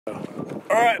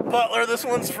Alright, Butler, this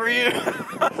one's for you.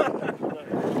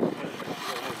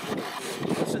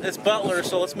 It's Butler,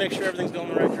 so let's make sure everything's going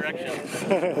in the right direction.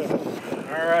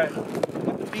 Alright.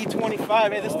 The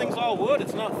B-24. Hey, this thing's all wood,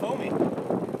 it's not foamy.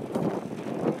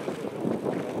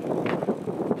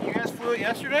 You guys flew it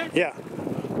yesterday? Yeah.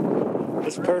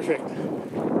 It's perfect.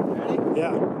 Ready?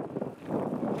 Yeah.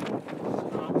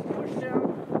 Push down.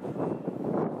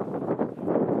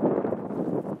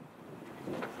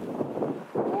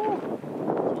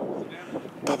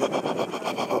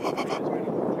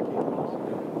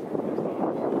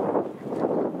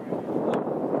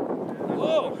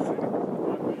 Whoa!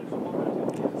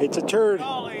 It's a turd.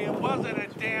 Golly, it wasn't a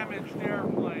damaged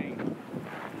airplane.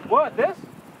 What, this?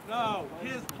 No,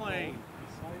 his plane.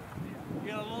 He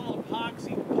had a little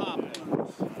epoxy pop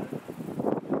loose.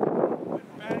 Been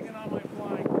banging on my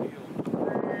flying field.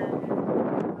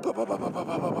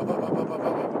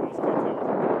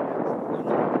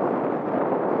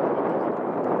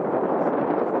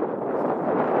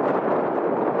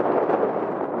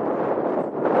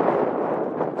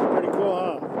 Pretty cool,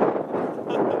 huh?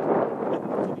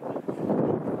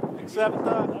 Except, I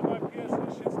might guess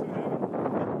this shit's too heavy.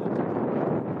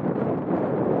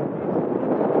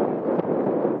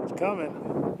 It's coming.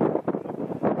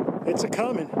 It's a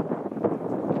coming. Did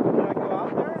I go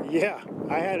out there? Yeah.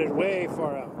 I had it way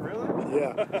far out. Really?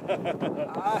 Yeah.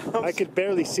 I could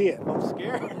barely see it. I'm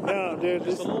scared. No, dude.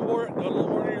 Just a little more to your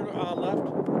left.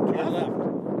 To your left.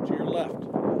 To your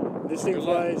left. This thing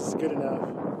flies good enough.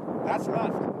 That's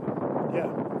left. Yeah.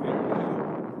 There you go.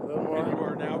 A little more. And you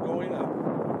are now going up.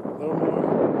 A little more.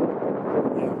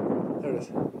 Yeah. There it is.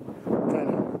 Kind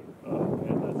of. Oh,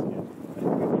 man, that's good.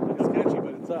 It's sketchy,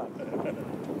 but it's up.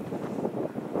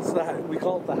 We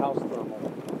call it the house thermal.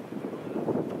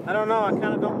 I don't know, I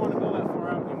kind of don't want to go that far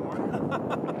out anymore.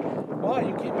 Well,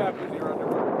 you keep up with your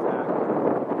underwear attack.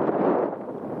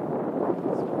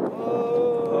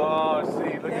 Oh,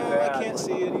 see, look at that. I can't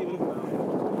see it even.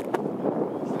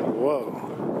 Whoa.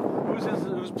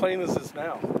 Whose plane is this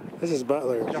now? This is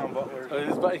Butler. John Butler.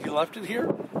 He left it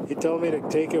here? He told me to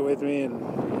take it with me and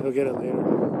he'll get it later.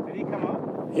 Did he come up?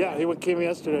 Yeah, he came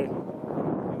yesterday.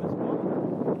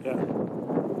 Yeah.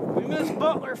 We miss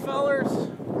Butler, fellers.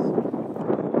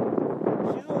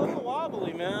 She's a little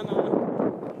wobbly, man.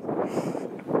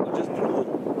 Just a little.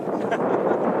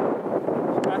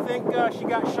 I think she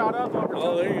got shot up over Tokyo.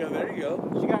 Oh, there you go, there you go.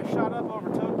 She got shot up over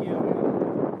Tokyo.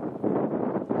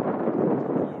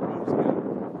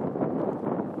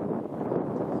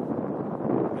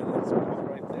 And that's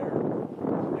right there.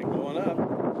 And going up.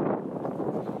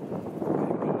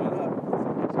 And going up.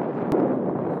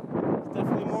 It's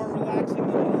definitely more relaxing than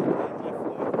the other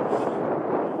planes I flew.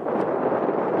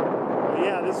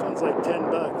 Yeah, this one's like $10.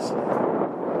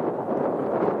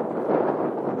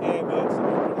 Yeah, but it's a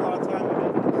lot of time in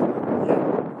it. Yeah.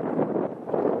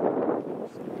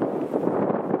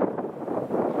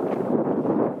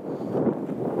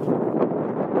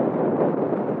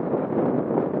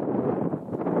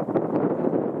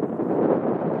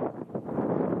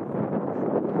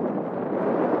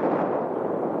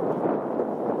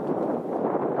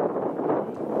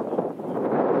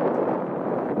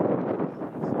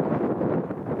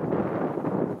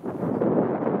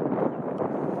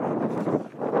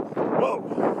 Whoa!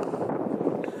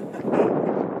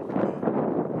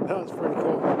 That was pretty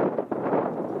cool.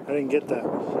 I didn't get that. She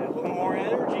had a little more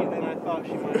energy than I thought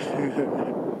she might have.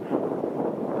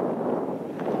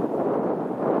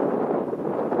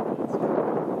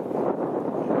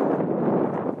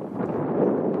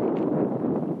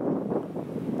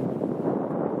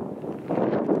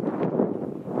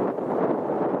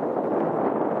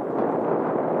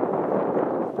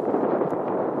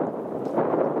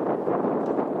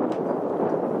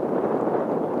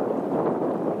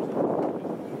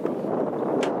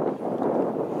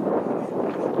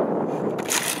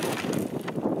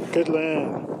 Good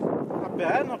land. Not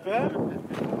bad, not bad.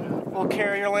 Little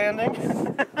carrier landing.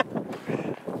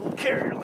 Little carrier landing.